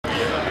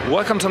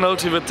Welcome to an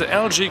LT with the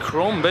LG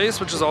Chromebase,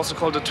 which is also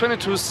called the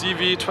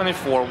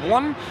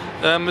 22CV24-1.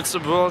 It's the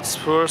world's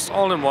first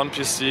all-in-one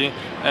PC,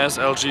 as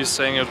LG is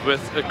saying it,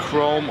 with a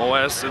Chrome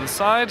OS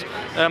inside.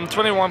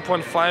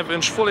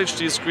 21.5-inch Full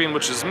HD screen,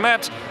 which is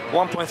matte.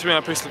 1.3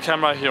 megapixel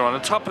camera here on the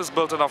top is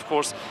built in, of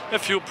course. A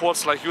few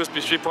ports like USB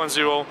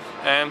 3.0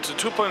 and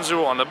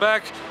 2.0 on the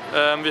back.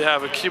 We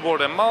have a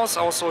keyboard and mouse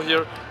also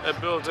here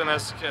built in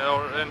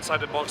or inside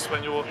the box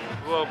when you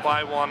will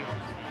buy one.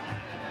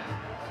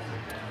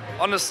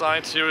 On the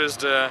side here is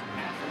the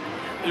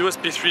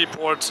USB 3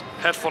 port,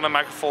 headphone and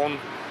microphone,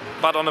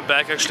 but on the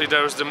back actually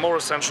there is the more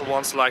essential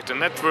ones like the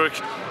network,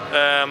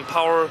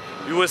 power,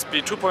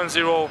 USB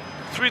 2.0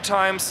 3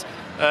 times,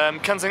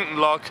 Kensington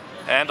lock,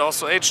 and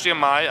also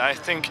HDMI, I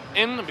think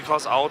in,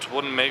 because out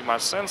wouldn't make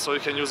much sense, so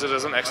you can use it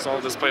as an external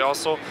display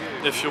also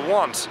if you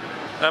want.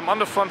 On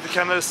the front we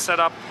can set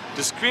up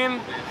the screen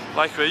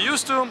like we're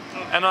used to,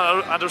 and on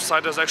the other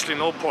side there's actually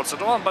no ports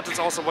at all, but it's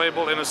also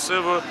available in a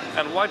silver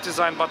and white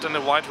design, but in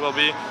the white will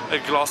be a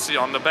glossy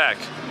on the back.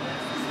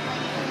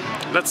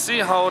 Let's see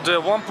how the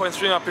 1.3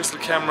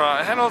 megapixel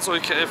camera handles. So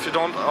if you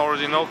don't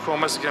already know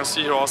Chromebase, you can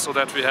see here also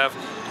that we have the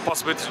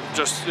possibility to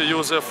just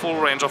use a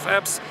full range of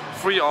apps,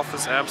 free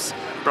Office apps,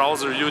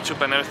 browser,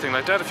 YouTube and everything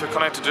like that if you're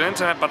connected to the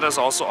internet, but there's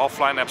also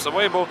offline apps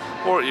available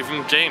or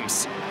even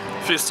games.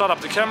 If you start up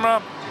the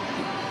camera,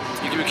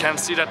 you can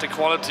see that the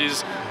quality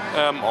is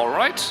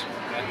alright.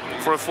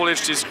 For a full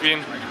HD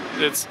screen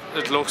it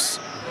looks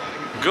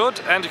good,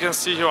 and you can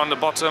see here on the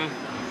bottom,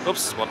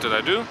 oops, what did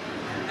I do?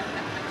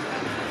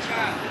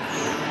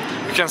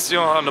 You can see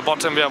on the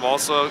bottom we have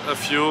also a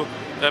few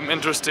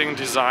interesting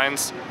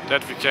designs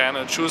that we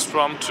can choose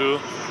from to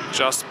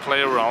just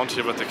play around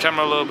here with the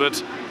camera a little bit.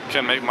 You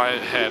can make my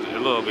head a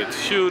little bit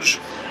huge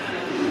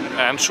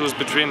and choose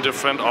between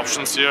different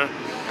options here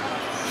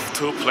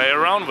to play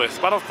around with.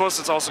 But of course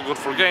it's also good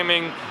for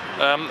gaming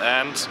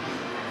and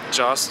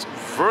just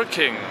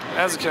working.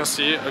 As you can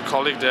see, a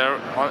colleague there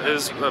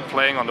is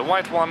playing on the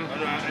white one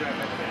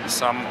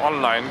some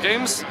online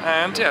games.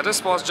 And yeah,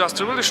 this was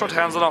just a really short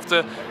hands-on of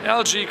the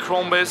LG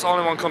Chromebase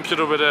all-in-one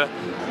computer with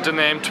the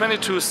name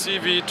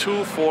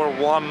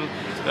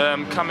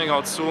 22CV241, coming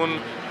out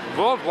soon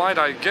worldwide,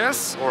 I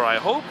guess, or I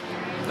hope.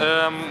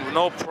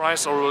 No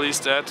price or release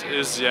date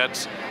is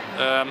yet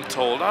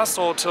told us.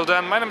 So till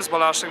then, my name is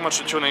Balazs, thank you much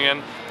for tuning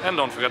in, and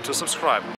don't forget to subscribe.